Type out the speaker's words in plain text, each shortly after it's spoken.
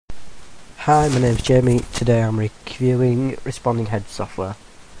Hi, my name's Jamie. Today I'm reviewing Responding Heads software,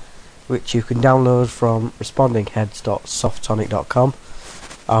 which you can download from respondingheads.softonic.com.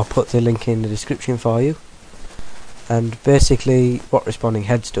 I'll put the link in the description for you. And basically what Responding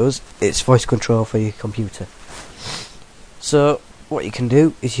Heads does, it's voice control for your computer. So what you can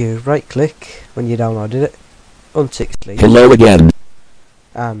do is you right click when you downloaded it, untick sleep. Hello again.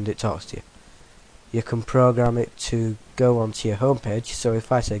 And it talks to you. You can program it to go onto your home page, so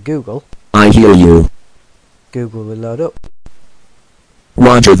if I say Google, I hear you. Google will load up.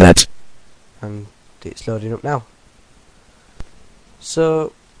 Roger that. And it's loading up now.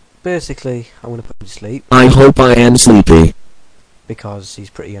 So basically I'm going to put him to sleep I hope I am sleepy. because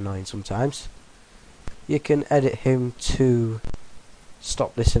he's pretty annoying sometimes. You can edit him to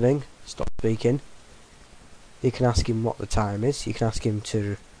stop listening, stop speaking. You can ask him what the time is. You can ask him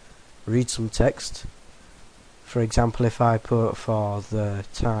to read some text. For example, if I put for the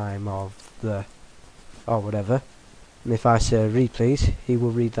time of the or whatever, and if I say read please, he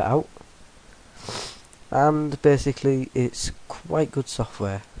will read that out. And basically it's quite good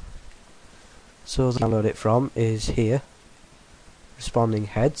software. So the download it from is here,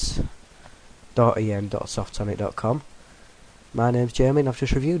 respondingheads.en.softonic.com. My name's Jamie and I've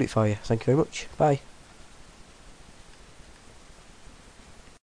just reviewed it for you. Thank you very much. Bye.